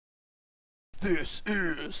This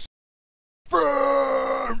is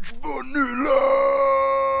French vanilla.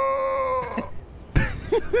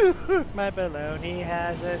 My baloney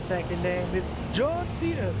has a second name. It's John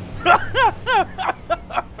Cena.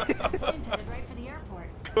 Plane's headed right for the airport.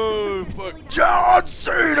 Oh fuck, John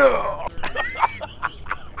Cena.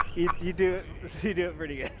 You do it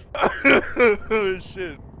pretty good. Oh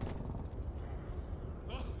shit.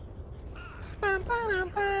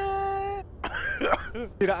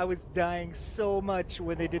 Dude, I was dying so much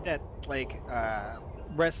when they did that, like,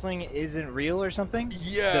 wrestling isn't real or something.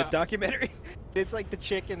 Yeah. The documentary. It's like the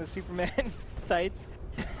chick in the Superman tights.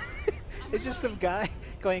 It's just some guy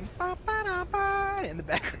going ba ba da ba in the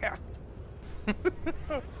background.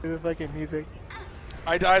 The fucking music.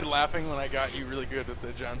 I died laughing when I got you really good at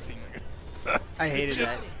the John Cena. I hated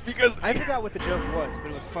Just that. because I forgot what the joke was, but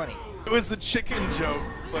it was funny. it was the chicken joke,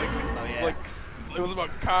 like, Oh, yeah. like it was about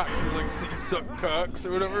cocks. He was like, "So you suck cocks"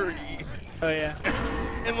 or whatever. Oh yeah.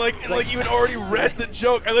 And like you had already read the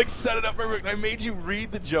joke. I like set it up perfect. I made you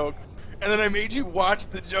read the joke, and then I made you watch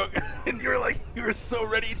the joke, and you were so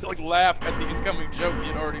ready to like laugh at the incoming joke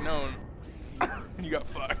you had already known, and you got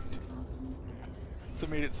fucked. So it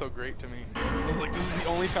made it so great to me. I was like, this is the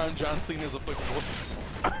only time John Cena is applicable.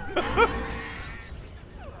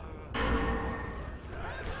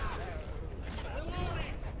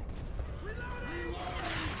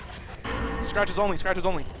 Scratches only, scratches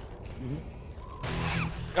only.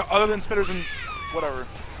 Other than spitters and whatever.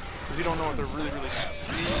 Because you don't know what they're really, really bad.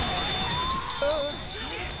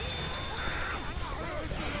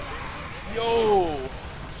 Yo!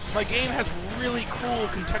 My game has really cool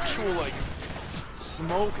contextual, like,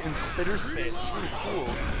 smoke and spitter spit. It's really cool.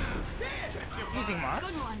 Using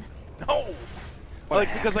mods? Good one. No!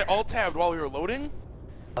 Like, because I alt-tabbed while we were loading.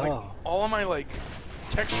 Like, Oh. all of my, like,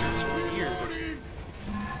 textures were weird.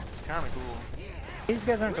 It's kind of cool. These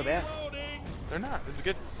guys aren't so bad. They're not. This is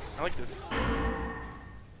good. I like this.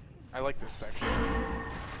 I like this section.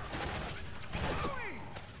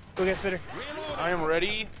 Go get spitter. I am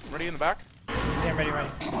ready. Ready in the back? Yeah, I'm ready, ready.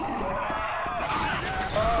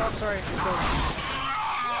 Oh, I'm sorry. You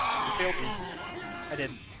failed me. I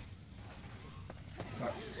did.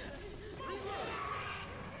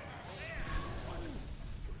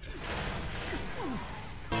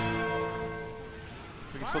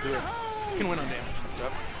 We can still do it. We can win on damage and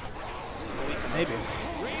stuff. Maybe.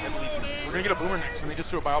 We're gonna get a boomer next, and they just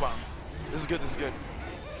threw a bio bomb. This is good. This is good.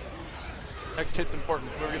 Next hit's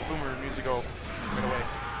important. Whoever gets boomer needs to go right away.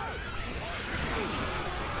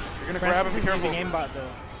 You're gonna grab him. Be careful. Using aimbot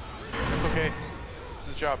though. That's okay. It's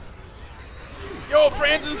his job. Yo,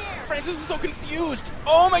 Francis! Francis is so confused.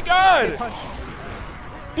 Oh my God! Punch.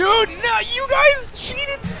 Dude, no, you guys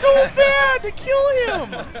cheated so bad to kill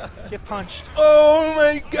him! Get punched. Oh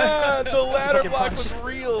my God, the ladder Fucking block punch. was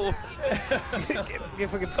real. Get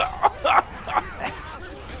fucking.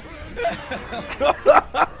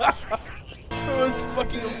 That was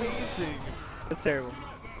fucking amazing. That's terrible.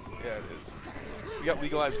 Yeah, it is. We got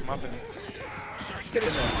legalized muffin. Let's get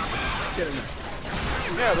in there. Let's get in there.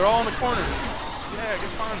 Yeah, they're all in the corner. Yeah,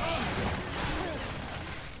 get punched.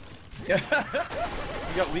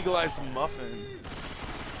 We got legalized muffin.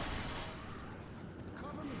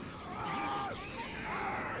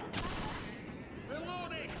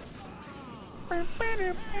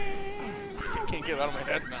 Can't get it out of my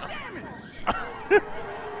head now.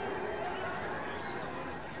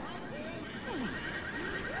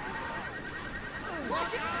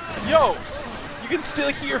 Yo, you can still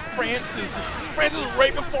hear Francis. Francis,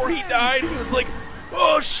 right before he died, he was like,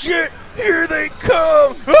 "Oh shit, here they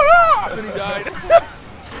come!" Ah! And then he died.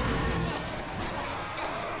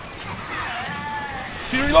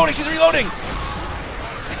 She's reloading. She's reloading.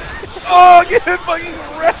 Oh, get fucking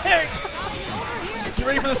wrecked! Get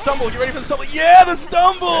ready for the stumble. Get ready for the stumble. Yeah, the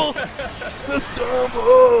stumble. The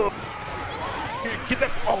stumble. Here, get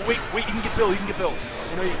that. Oh wait, wait. You can get Bill. You can get Bill.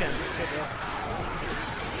 I know you can.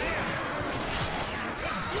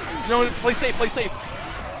 No, play safe, play safe.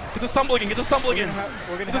 Get the stumble again, get the stumble again.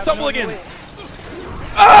 Get the stumble again.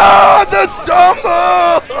 Ah, the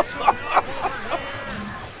stumble!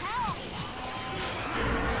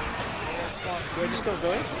 Do I just go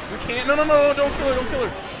Zoe? We can't, no, don't kill her, don't kill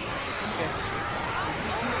her. Okay.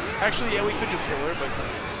 Actually, yeah, we could just kill her, but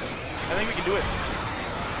I think we can do it.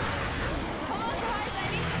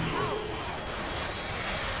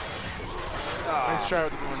 Nice try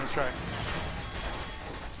with the boomer, nice try.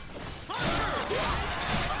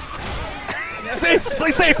 Safe!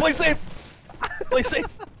 Play safe! Play safe! Play safe!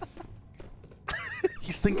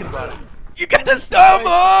 He's thinking about it. You get the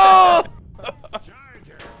stumble!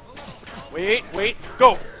 Wait, wait,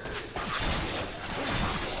 go!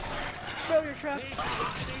 Go, love your truck.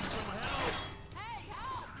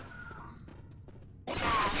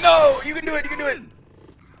 No, you can do it. You can do it.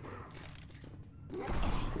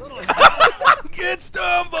 Get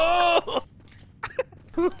stumble.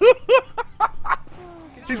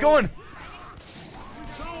 He's going.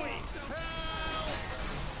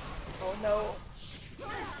 Oh no.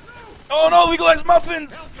 Oh no, legalize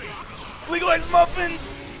muffins. Legalize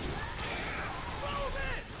muffins.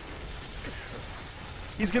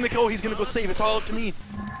 He's gonna go. He's gonna go save. It's all up to me.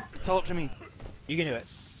 It's all up to me. You can do it.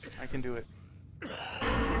 I can do it.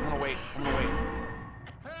 I'm gonna wait. I'm gonna wait.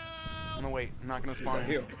 I'm gonna wait. I'm not gonna spawn in.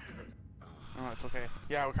 Heal. Oh, it's okay.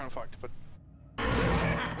 Yeah, we're kind of fucked, but.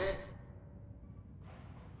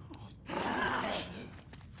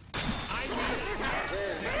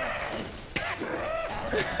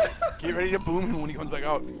 Get ready to boom him when he comes back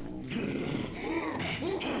out.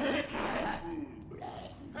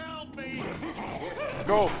 Help me!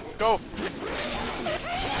 Go, go.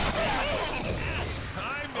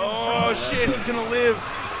 Oh shit, he's gonna live.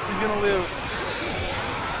 He's gonna live.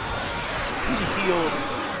 He healed.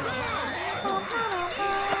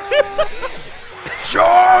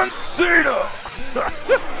 John Cena!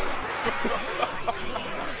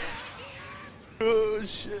 Oh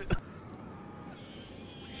shit.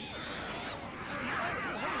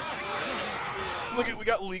 Look at, we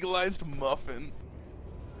got legalized muffin.